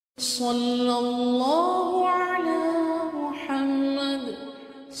صلى الله على محمد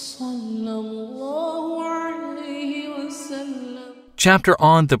صلى الله عليه وسلم. Chapter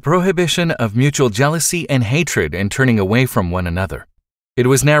on the prohibition of mutual jealousy and hatred and turning away from one another. It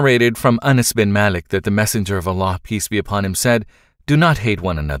was narrated from Anas bin Malik that the Messenger of Allah, peace be upon him, said, "Do not hate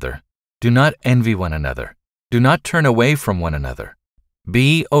one another. Do not envy one another. Do not turn away from one another.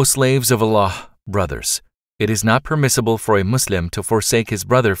 Be, O slaves of Allah, brothers. It is not permissible for a Muslim to forsake his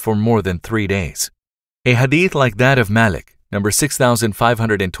brother for more than 3 days." A hadith like that of Malik, number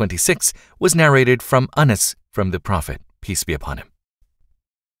 6526, was narrated from Anas from the Prophet, peace be upon him.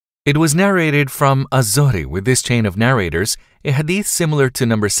 It was narrated from az-Zuhri with this chain of narrators, a hadith similar to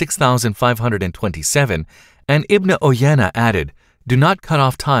number 6527, and Ibn Uyayna added, "Do not cut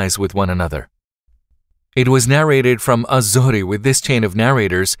off ties with one another." It was narrated from az-Zuhri with this chain of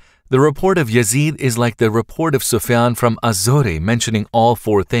narrators. The report of Yazid is like the report of Sufyan from az-Zuhri mentioning all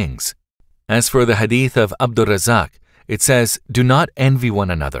 4 things. As for the hadith of Abdur Razak, it says, "Do not envy one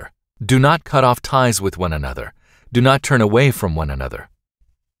another. Do not cut off ties with one another. Do not turn away from one another."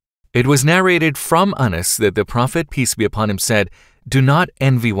 It was narrated from Anas that the Prophet, peace be upon him, said, "Do not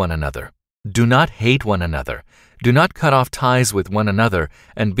envy one another. Do not hate one another. Do not cut off ties with one another,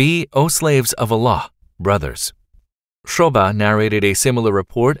 and be, O slaves of Allah, brothers." Shoba narrated a similar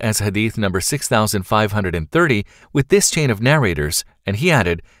report as hadith number 6530 with this chain of narrators, and he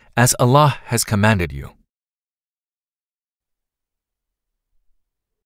added, "As Allah has commanded you."